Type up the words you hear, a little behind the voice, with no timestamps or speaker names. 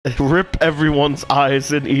Rip everyone's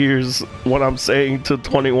eyes and ears when I'm saying to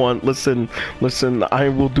 21, listen, I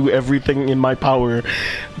will do everything in my power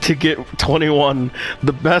to get 21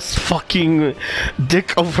 the best fucking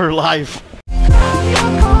dick of her life.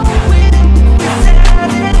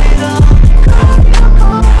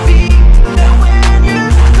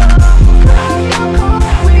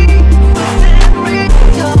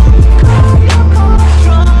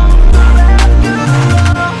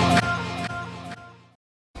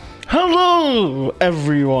 Hello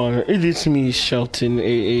everyone, it is me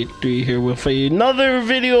Shelton883 here with another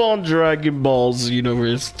video on Dragon Ball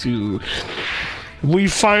Xenoverse 2. We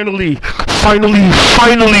finally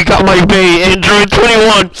got my bae, Andriod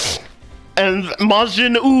 21 and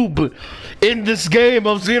Majin Oob in this game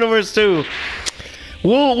of Xenoverse 2.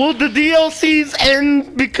 Will the DLCs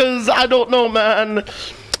end? Because I don't know, man.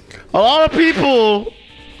 A lot of people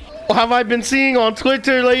have I been seeing on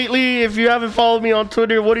Twitter lately. If you haven't followed me on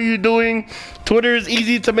Twitter, what are you doing? Twitter is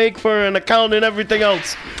easy to make for an account and everything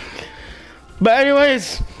else. But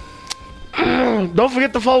anyways, don't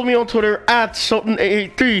forget to follow me on Twitter at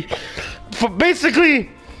Shelton883. For basically,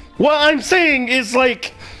 what I'm saying is,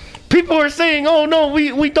 like, people are saying, oh no,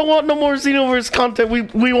 we don't want no more Xenoverse content.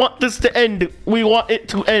 We want this to end. We want it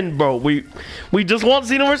to end, bro. We just want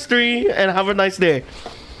Xenoverse 3 and have a nice day.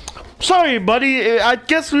 Sorry, buddy. I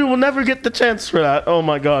guess we will never get the chance for that. Oh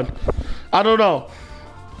my god. I don't know.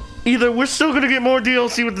 Either we're still gonna get more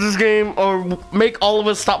DLC with this game, or make all of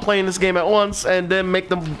us stop playing this game at once and then make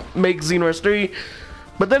Xenoverse 3.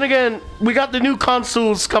 But then again, we got the new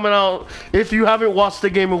consoles coming out. If you haven't watched the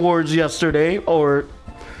Game Awards yesterday or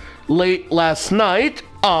late last night,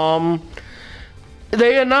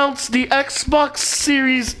 they announced the Xbox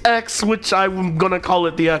Series X, which I'm gonna call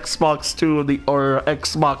it the Xbox 2 or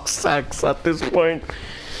Xbox X at this point.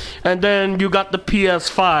 And then you got the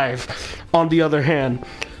PS5 on the other hand.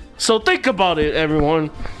 So think about it,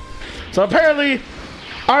 everyone. So apparently,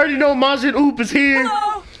 I already know Majin Oob is here.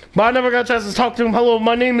 Hello. But I never got a chance to talk to him. Hello,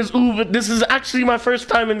 my name is Oob. This is actually my first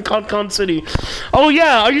time in Con City. Oh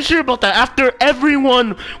yeah, are you sure about that? After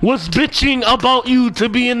everyone was bitching about you to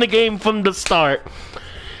be in the game from the start.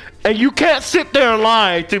 And you can't sit there and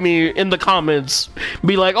lie to me in the comments.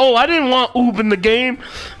 Be like, oh, I didn't want Oob in the game.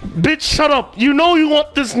 Bitch, shut up. You know you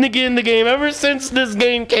want this nigga in the game ever since this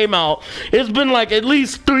game came out. It's been like at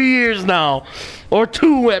least 3 years now. Or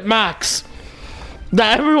 2 at max.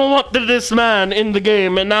 That everyone wanted this man in the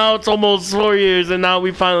game, and now it's almost 4 years, and now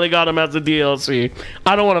we finally got him as a DLC.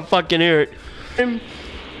 I don't want to fucking hear it.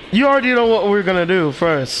 You already know what we're gonna do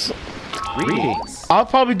first. Greetings. I'll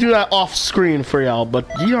probably do that off screen for y'all, but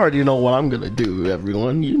you already know what I'm gonna do,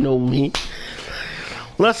 everyone. You know me.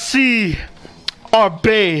 Let's see our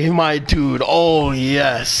bae, my dude. Oh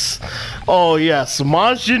yes. Oh yes.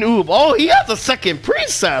 Majin Oob. Oh, he has a second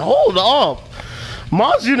preset. Hold up.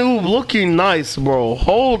 Majin Oob looking nice, bro.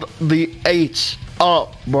 Hold the H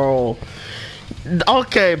up, bro.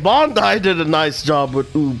 Okay, Bandai did a nice job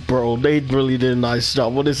with Oob, bro. They really did a nice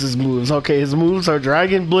job. What is his moves? Okay, his moves are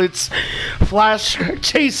Dragon Blitz, Flash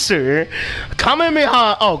Chaser,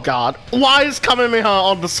 Kamehameha. Oh god, why is Kamehameha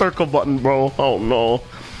on the circle button, bro? Oh no.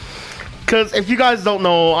 Because if you guys don't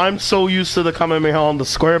know, I'm so used to the Kamehameha on the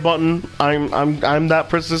square button. I'm that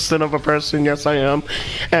persistent of a person. Yes, I am.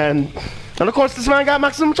 And of course, this man got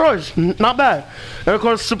maximum charge. Not bad. And of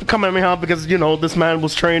course, Super Kamehameha, because, you know, this man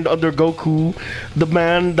was trained under Goku, the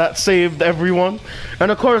man that saved everyone. And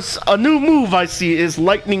of course, a new move I see is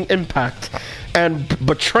Lightning Impact and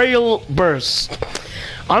Betrayal Burst.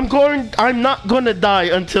 I'm not gonna die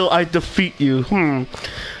until I defeat you.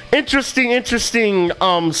 Interesting,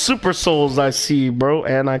 Super Souls I see, bro,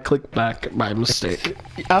 and I clicked back by mistake.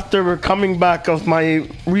 After we're coming back of my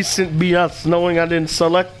recent BS, knowing I didn't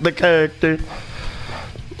select the character,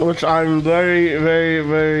 which I'm very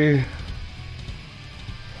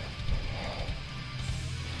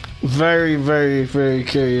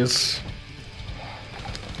curious.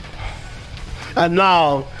 And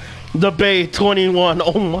now, the bae 21.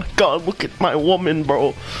 Oh my god, look at my woman,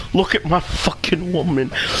 bro. Look at my fucking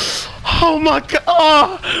woman. Oh my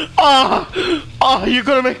god. You're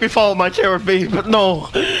gonna make me follow my chair, babe. But no,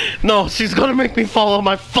 she's gonna make me follow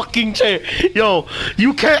my fucking chair. Yo,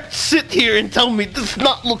 you can't sit here and tell me this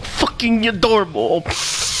not look fucking adorable.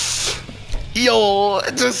 Yo,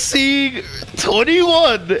 just seeing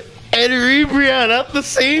 21 and Ribrianne at the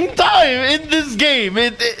same time in this game.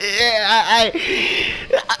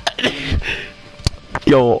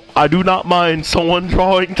 Yo, I do not mind someone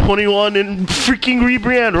drawing 21 and freaking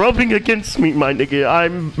Ribrianne rubbing against me, my nigga.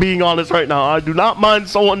 I'm being honest right now. I do not mind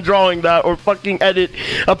someone drawing that or fucking edit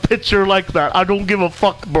a picture like that. I don't give a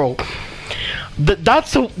fuck, bro.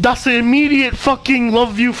 That's an immediate fucking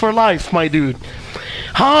love you for life, my dude.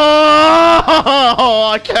 Oh,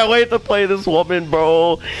 I can't wait to play this woman,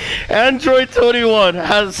 bro. Android 21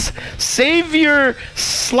 has Savior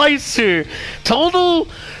Slicer, Total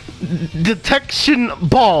Detection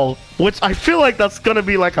Ball, which I feel like that's gonna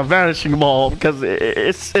be like a vanishing ball because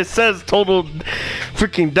it says Total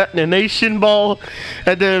freaking Detonation Ball,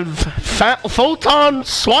 and then Photon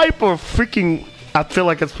Swipe or freaking, I feel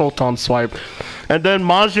like it's Photon Swipe. And then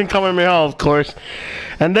Majin Kamehameha, of course.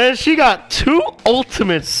 And then she got 2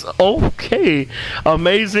 ultimates. Okay.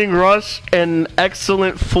 Amazing Rush and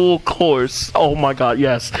Excellent Full Course. Oh my god,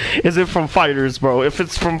 yes. Is it from Fighters, bro? If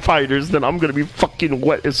it's from Fighters, then I'm gonna be fucking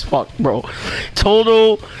wet as fuck, bro.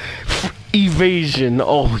 Total Evasion.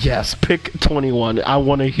 Oh yes, pick 21. I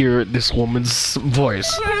want to hear this woman's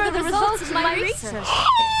voice. Here are the results of my research.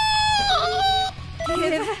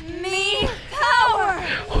 Give me power!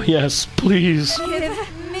 Oh yes, please.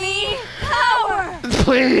 Give me power!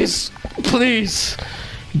 Please, please.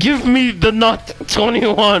 Give me the nut,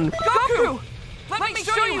 21. Goku! Let me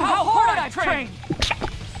show you how hard I train!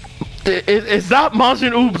 Is that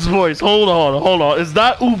Majin Oob's voice? Hold on. Is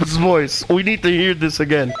that Oob's voice? We need to hear this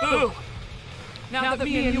again. Ooh. Now that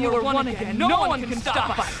me and you are one again, no one can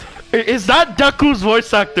stop us! Is that Deku's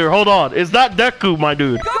voice actor? Hold on. Is that Deku, my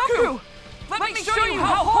dude? Goku! Let me show you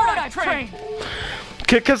how hard I train!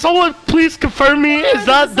 Can someone please confirm me? Is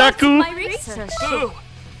that Deku? My research. Ooh.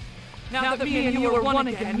 Now that me and you are one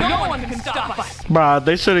again, no one can stop us! Bruh,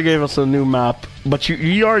 they should have gave us a new map. But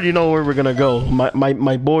you already know where we're gonna go.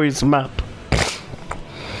 My boy's map.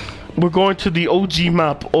 We're going to the OG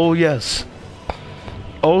map. Oh yes.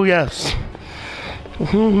 Oh yes.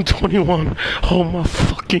 21. Oh my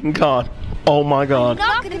fucking god. Oh my god. I'm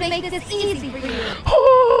not gonna make this easy for you.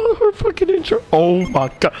 Oh, her fucking intro. Oh my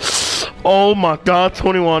god. Oh my god,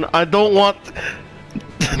 21. I don't want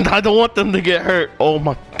them to get hurt. Oh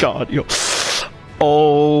my god, yo.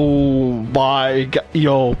 Oh my god.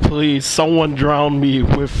 Yo, please, someone drown me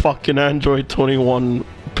with fucking Android 21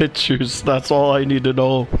 pictures. That's all I need to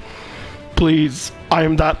know. Please. I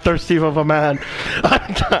am that thirsty of a man.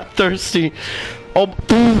 I'm that thirsty. Oh,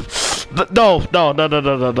 no.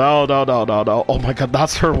 Oh my god,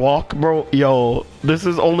 that's her walk, bro. Yo, this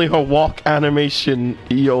is only her walk animation.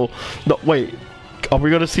 Yo, no, wait. Are we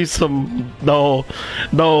gonna see some? No,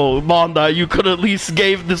 Manda, you could at least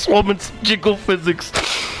gave this woman some jiggle physics.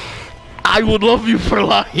 I would love you for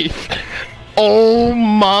life. Oh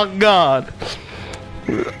my god.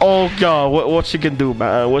 Oh god, what she can do,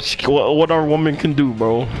 man? What our woman can do,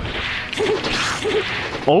 bro?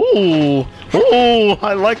 Oh,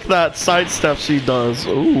 I like that sidestep she does.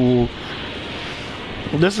 Ooh,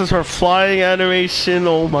 this is her flying animation.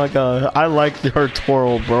 Oh my god, I like her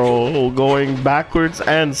twirl, bro. Going backwards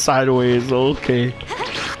and sideways. Okay,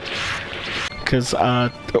 because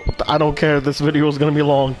I don't care. This video is gonna be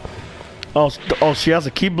long. Oh, she has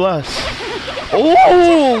a key blast. Oh,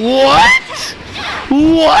 what?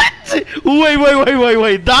 What?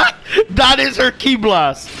 Wait. That is her key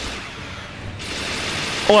blast.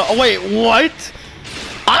 Oh, wait, what?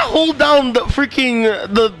 I hold down the freaking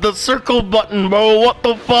the circle button, bro. What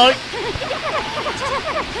the fuck?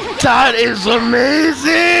 That is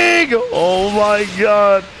amazing. Oh my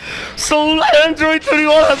god. So Android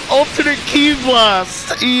 21 has alternate key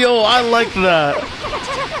blast. Yo, I like that.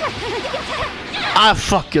 I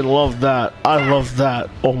fucking love that. I love that.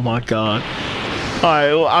 Oh my god.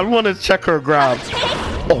 Alright, well, I want to check her grab.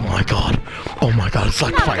 Oh my god. Oh my god, it's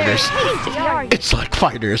like Fighters. It's like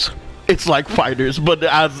Fighters. It's like Fighters, but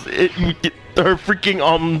as her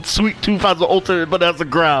freaking Sweet Tooth has an alternate, but as a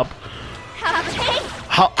grab.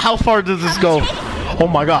 How far does this go? Oh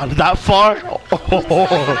my god, that far?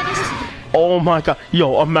 Oh my god.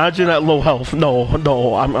 Yo, imagine at low health. No,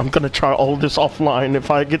 I'm gonna try all this offline.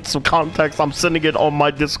 If I get some context, I'm sending it on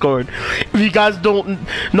my Discord. If you guys don't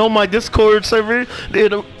know my Discord server,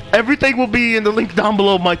 everything will be in the link down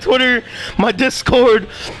below. My Twitter, my Discord,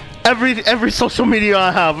 every social media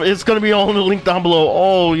I have, it's gonna be all in the link down below.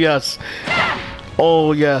 Oh yes.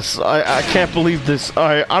 Oh yes. I can't believe this.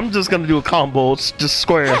 Alright, I'm just gonna do a combo. It's just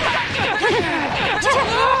square.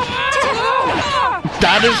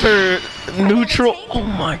 That is her neutral. Oh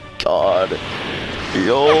my god.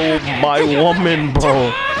 Yo, my woman,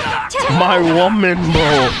 bro. My woman,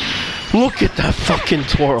 bro. Look at that fucking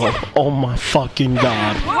twirl. Oh my fucking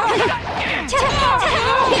god.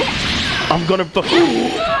 I'm gonna.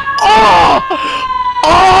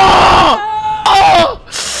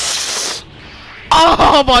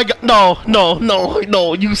 Oh my god.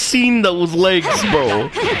 No. You seen those legs, bro.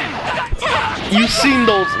 You seen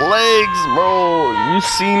those legs, bro. You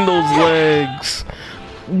seen those legs.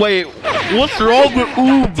 Wait, what's wrong with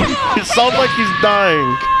Oob? It sounds like he's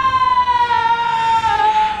dying.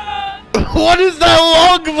 What is that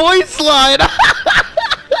long voice line?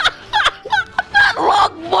 That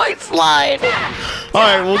long voice line.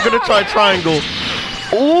 Alright, we're gonna try triangle.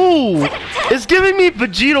 Ooh, it's giving me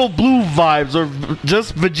Vegito Blue vibes, or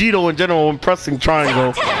just Vegito in general when pressing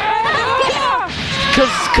triangle.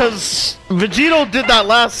 Cause Vegito did that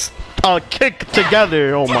last kick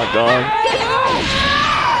together. Oh my god.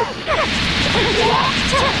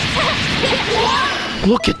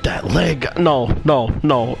 Look at that leg. No.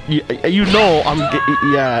 You know I'm.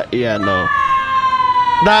 Yeah. No.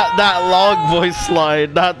 That long voice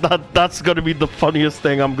line. That's gonna be the funniest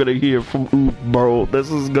thing I'm gonna hear from Oob, bro. This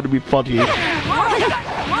is gonna be funny.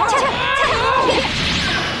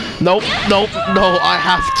 Nope. No.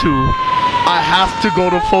 I have to go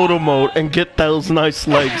to photo mode and get those nice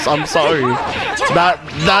legs. I'm sorry.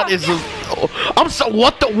 That is a. I'm so.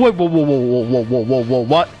 What the? Whoa.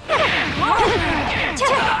 What?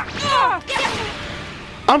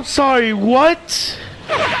 I'm sorry. What?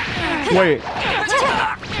 Wait.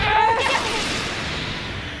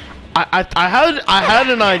 I had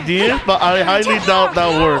an idea, but I highly doubt that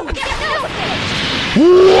worked.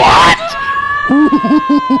 What?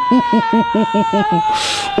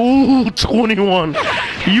 Ooh, 21.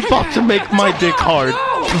 You about to make my dick hard.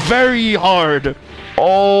 Very hard.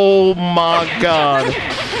 Oh my god.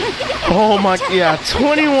 Oh my, yeah,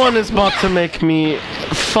 21 is about to make me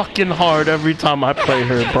fucking hard every time I play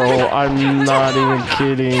her, bro. I'm not even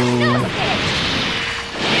kidding.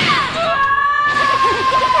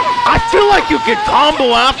 I feel like you can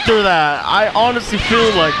combo after that. I honestly feel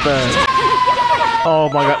like that. Oh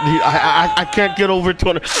my god, I can't get over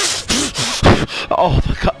 20. Oh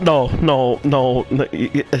my god, no.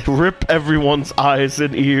 Rip everyone's eyes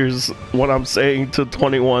and ears when I'm saying to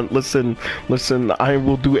 21. Listen, I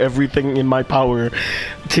will do everything in my power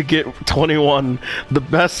to get 21 the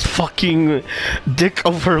best fucking dick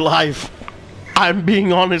of her life. I'm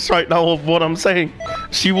being honest right now of what I'm saying.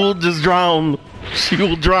 She will just drown. She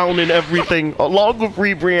will drown in everything along with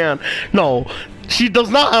Brienne. No, she does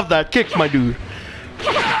not have that kick, my dude.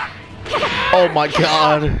 Oh my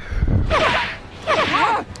god.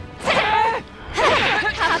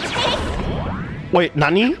 Wait,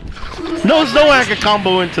 Nani? No, there's no way I can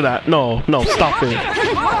combo into that. No, stop it.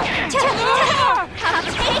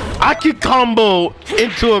 I can combo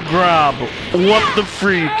into a grab. What the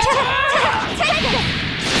freak?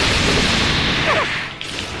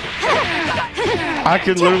 I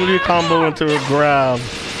can literally combo into a grab.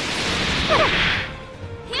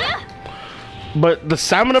 But the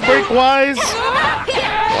stamina break wise,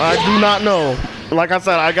 I do not know. Like I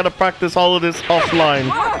said, I gotta practice all of this offline.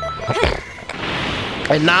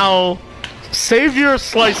 And now, Savior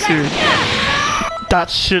Slicer. That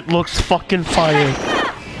shit looks fucking fire.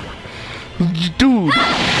 Dude,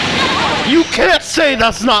 you can't say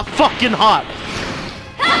that's not fucking hot.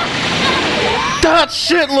 That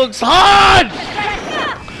shit looks hot!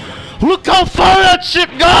 Look how far that shit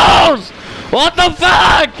goes! What the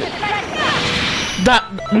fuck?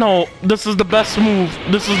 No, this is the best move.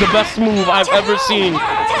 This is the best move I've ever seen.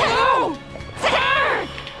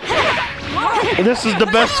 This is the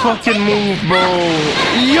best fucking move, bro.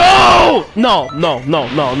 Yo! No.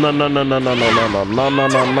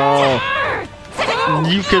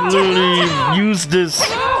 You can literally use this.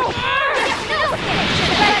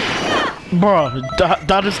 Bruh,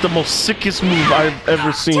 that is the most sickest move I've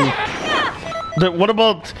ever seen. What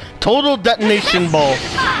about total detonation ball?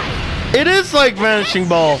 It is like vanishing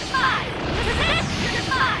ball.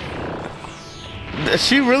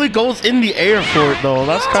 She really goes in the air for it though.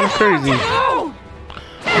 That's kind of crazy.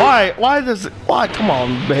 Why? Why? Come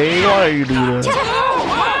on, babe. Why are you doing that?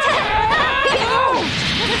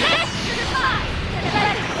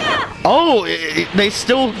 Oh, they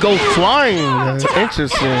still go flying.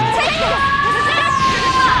 Interesting.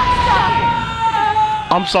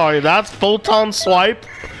 I'm sorry, that's photon swipe.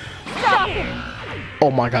 Oh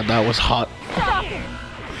my god, that was hot.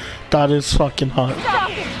 That is fucking hot.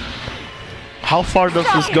 How far does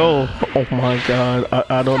this go? Oh my god,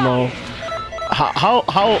 I don't know. How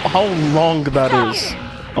long that is?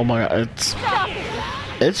 Oh my god,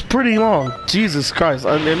 it's pretty long. Jesus Christ,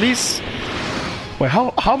 at least. Wait,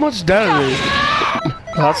 how much damage?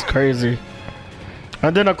 That's crazy.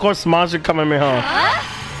 And then of course Magic Kamehameha,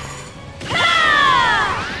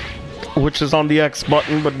 which is on the X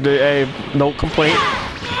button, but no complaint.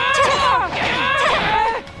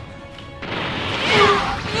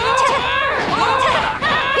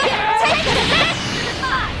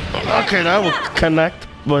 Okay, that will connect,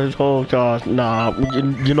 but oh god, nah.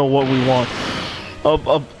 You know what we want?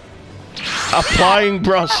 Applying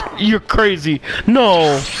brush. You're crazy.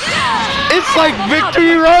 No. It's like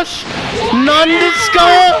Victory Rush.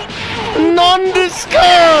 Nondeska.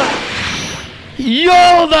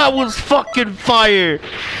 Yo, that was fucking fire.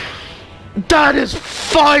 That is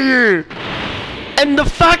fire. And the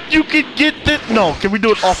fact you can get this. No, can we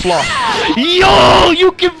do it offline? Yo,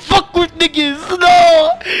 you can fuck with niggas.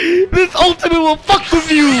 No. This ultimate will fuck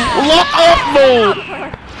with you. Lock off mode.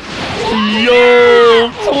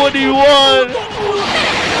 Yo, 21.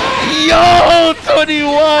 Yo,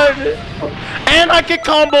 21. And I can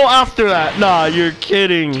combo after that. Nah, you're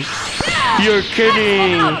kidding. You're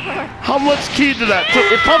kidding. How much key did that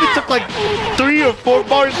took? It probably took like 3 or 4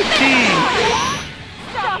 bars of key.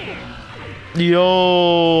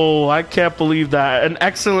 Yo, I can't believe that. An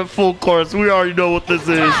excellent full course. We already know what this is.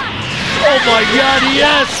 Oh my god,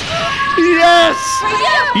 yes! Yes!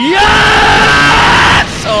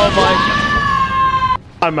 Yes! Oh my god.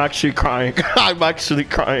 I'm actually crying. I'm actually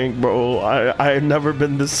crying, bro. I've never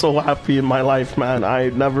been this so happy in my life, man.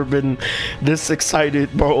 I've never been this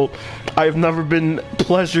excited, bro. I've never been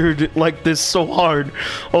pleasured like this so hard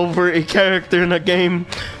over a character in a game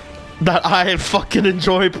that I fucking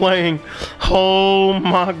enjoy playing. Oh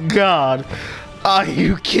my god. Are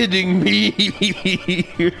you kidding me?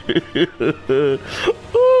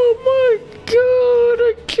 Oh my god.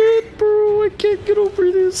 I can't, bro. I can't get over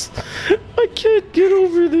this. I can't get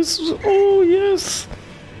over this. Oh yes.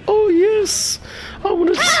 Oh yes. I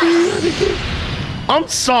want to see that again. I'm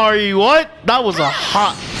sorry, what? That was a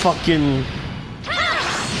hot fucking...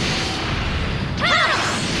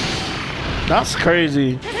 That's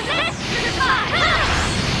crazy.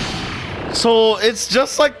 So it's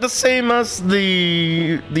just like the same as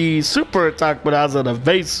the super attack, but as an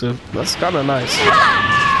evasive. That's kind of nice.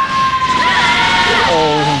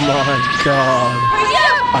 Oh my god!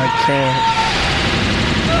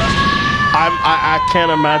 I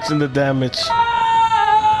can't imagine the damage.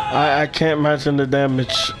 I can't imagine the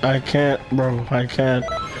damage. I can't, bro. I can't.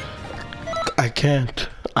 I can't.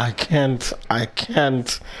 I can't. I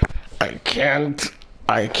can't. I can't.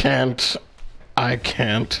 I can't. I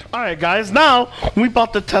can't. Alright guys, now we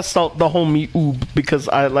about to test out the homie Oob because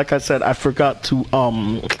like I said, I forgot to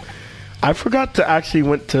actually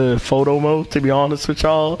went to photo mode, to be honest with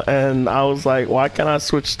y'all, and I was like, why can't I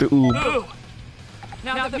switch to Oob? Ooh.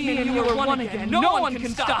 Now that me and you are one again, no one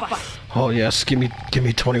can stop us. Oh yes, give me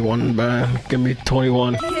 21, man. Give me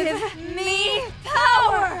 21. Give me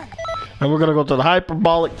power! And we're gonna go to the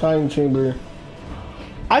hyperbolic time chamber.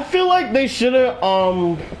 I feel like they should have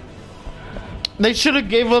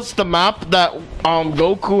gave us the map that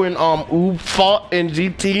Goku and Oob fought in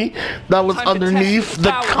GT that was underneath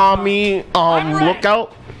the Kami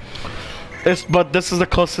lookout. But this is the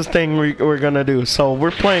closest thing we're gonna do. So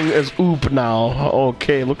we're playing as Oob now.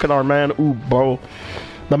 Okay, look at our man Oob, bro.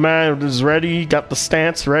 The man is ready, got the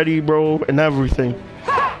stance ready, bro, and everything.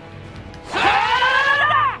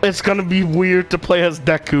 It's gonna be weird to play as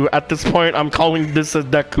Deku. At this point, I'm calling this as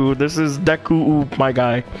Deku. This is Deku Oob, my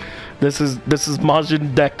guy. This is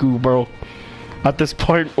Majin Deku, bro. At this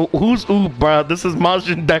point, who's Oob, bro? This is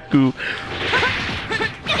Majin Deku.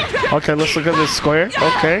 Okay, let's look at this square.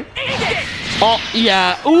 Okay. Oh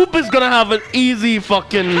yeah, Oob is gonna have an easy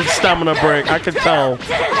fucking stamina break. I can tell.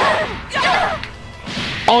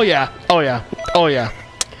 Oh yeah. Oh yeah. Oh yeah.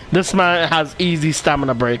 This man has easy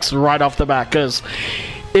stamina breaks right off the bat, cause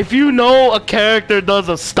if you know a character does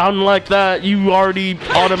a stun like that, you already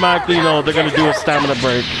automatically know they're gonna do a stamina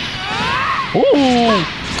break. Ooh!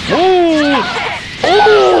 Ooh!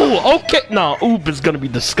 Ooh! Okay, no, Oob is gonna be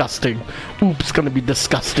disgusting. Oob is gonna be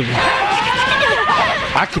disgusting.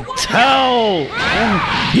 I can tell!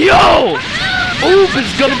 Yo! Oob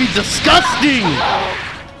is gonna be disgusting!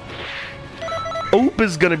 Oob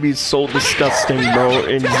is gonna be so disgusting, bro,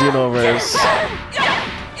 in Xenoverse.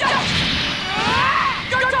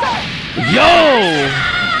 Yo!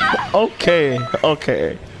 Okay,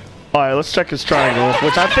 okay. Alright, let's check his triangle,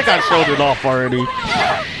 which I think I showed it off already.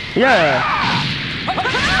 Yeah.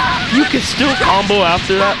 You can still combo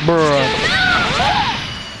after that? Bruh.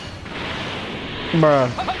 Bruh.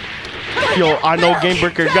 Yo, I know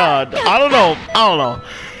Gamebreaker God. I don't know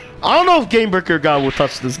if Gamebreaker God will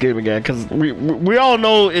touch this game again, because we all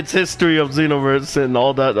know its history of Xenoverse and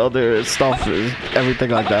all that other stuff,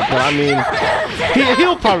 everything like that. But I mean,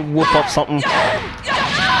 he'll probably whoop up something.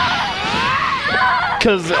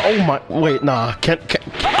 Cause oh my, wait, nah,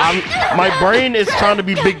 my brain is trying to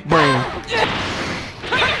be big brain.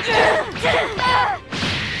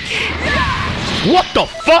 What the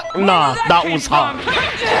fuck? Nah, that was hot.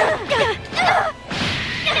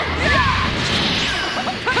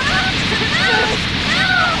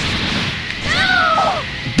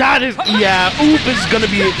 That is, yeah, Oop is gonna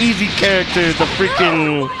be an easy character. The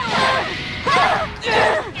freaking,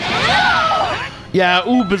 yeah,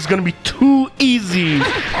 Oob is gonna be too easy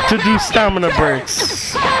to do stamina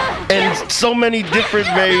breaks. And so many different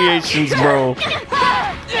variations, bro.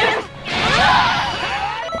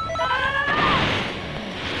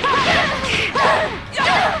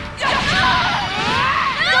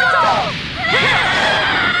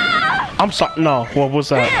 I'm sorry, no, what was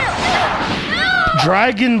that?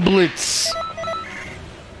 Dragon Blitz.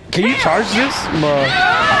 Can you charge this?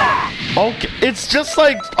 Okay, it's just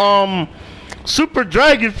like, Super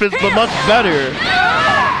Dragon Fist, but much better.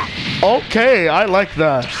 Okay, I like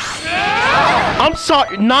that. I'm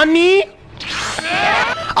sorry, Nani?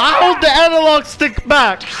 I hold the analog stick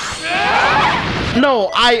back.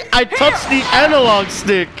 No, I touched the analog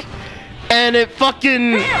stick, and it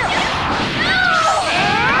fucking.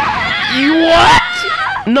 What?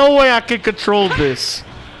 No way I can control this.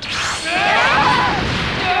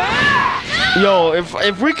 Yo,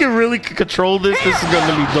 if we can really control this, this is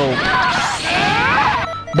gonna be dope.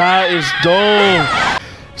 That is dope.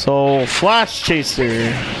 So, Flash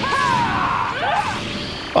Chaser.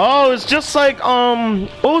 Oh, it's just like,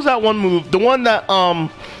 what was that one move? The one that,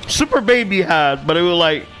 Super Baby had, but it was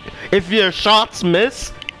like, if your shots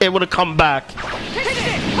miss, it would have come back.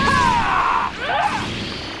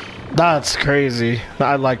 That's crazy.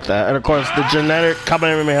 I like that. And of course, the generic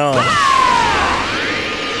Kamehameha.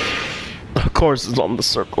 Of course, it's on the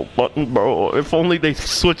circle button, bro. If only they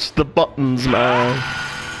switched the buttons, man.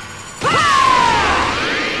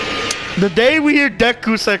 The day we hear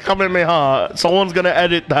Deku say Kamehameha, someone's gonna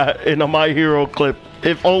edit that in a My Hero clip.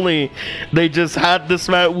 If only they just had this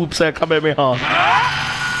man whoop say Kamehameha.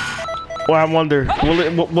 Well, I wonder,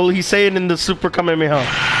 will he say it in the Super Kamehameha?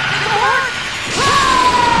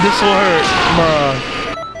 This will hurt, bruh.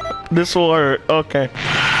 This will hurt. Okay.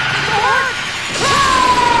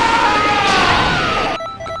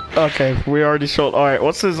 Okay, we already showed. All right,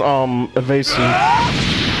 what's his evasive?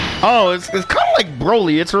 Oh, it's kind of like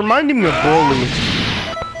Broly. It's reminding me of Broly.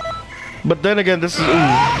 But then again, this is. Ooh.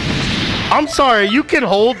 I'm sorry. You can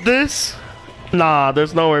hold this. Nah,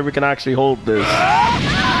 there's no way we can actually hold this.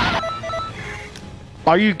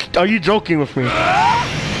 Are you joking with me?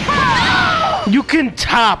 You can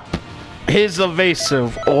tap his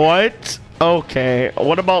evasive. What? Okay.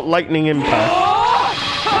 What about lightning impact?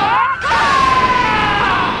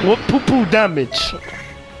 What poo-poo damage?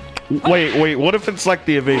 Wait. What if it's like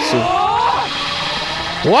the evasive?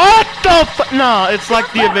 What the f- Nah, it's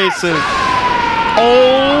like the evasive.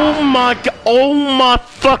 Oh my god. Oh my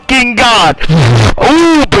fucking god.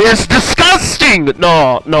 Oob is disgusting.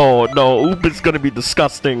 No. Oob is gonna be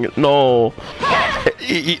disgusting. No.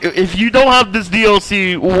 If you don't have this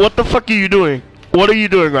DLC, what the fuck are you doing? What are you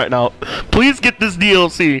doing right now? Please get this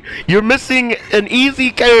DLC. You're missing an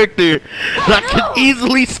easy character that can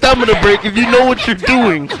easily stamina break if you know what you're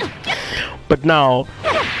doing. But now,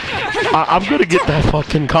 I'm gonna get that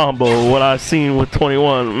fucking combo, what I've seen with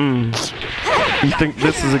 21. You think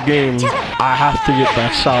this is a game? I have to get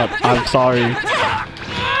that shot. I'm sorry.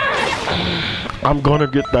 I'm gonna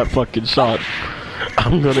get that fucking shot.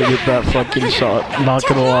 I'm gonna get that fucking shot. Not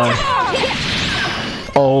gonna lie.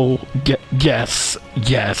 Oh, yes.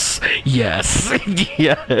 Yeah.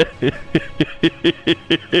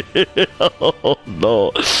 Oh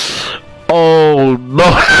no. Oh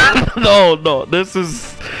no. This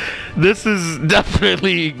is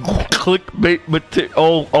definitely clickbait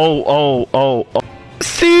material. Oh.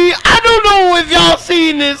 See, I don't know if y'all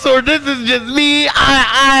seen this or this is just me.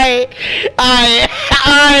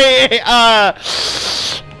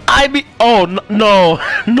 Oh no.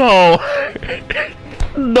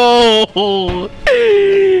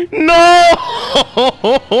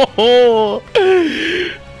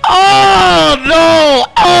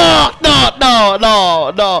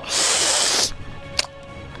 Oh no.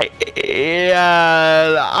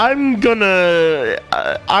 Yeah,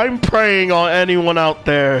 I'm praying on anyone out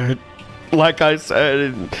there. Like I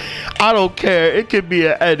said, I don't care. It could be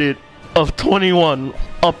an edit of 21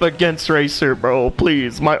 up against Racer, bro.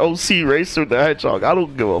 Please, my OC Racer the Hedgehog. I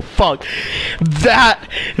don't give a fuck. That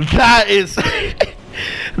is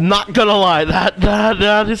not gonna lie.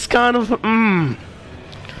 That is kind of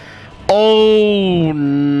Oh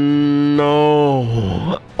no.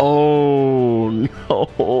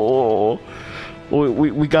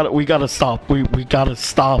 We gotta stop. We gotta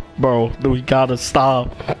stop, bro. We gotta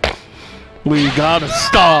stop. We gotta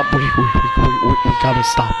stop. We gotta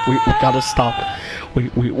stop. We gotta stop. We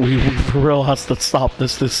for real has to stop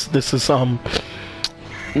this. This is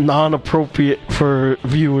non-appropriate for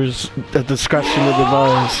viewers. At discretion of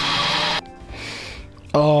advised.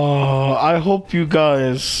 I hope you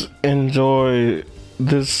guys enjoy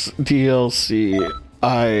this DLC.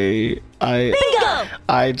 I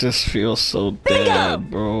just feel so dead,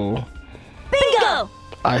 bro. Bingo!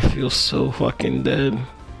 I feel so fucking dead.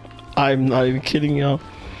 I'm not even kidding y'all.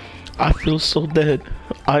 I feel so dead.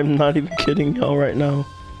 I'm not even kidding y'all right now.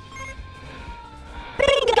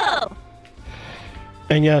 Bingo!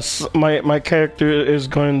 And yes, my character is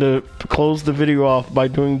going to close the video off by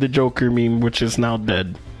doing the Joker meme, which is now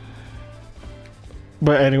dead.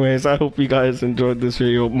 But anyways, I hope you guys enjoyed this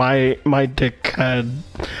video. My dick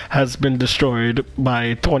has been destroyed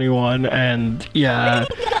by 21, and yeah,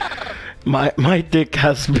 my dick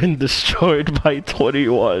has been destroyed by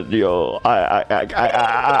 21. Yo,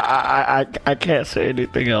 I can't say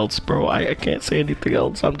anything else, bro. I can't say anything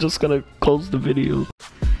else. I'm just gonna close the video.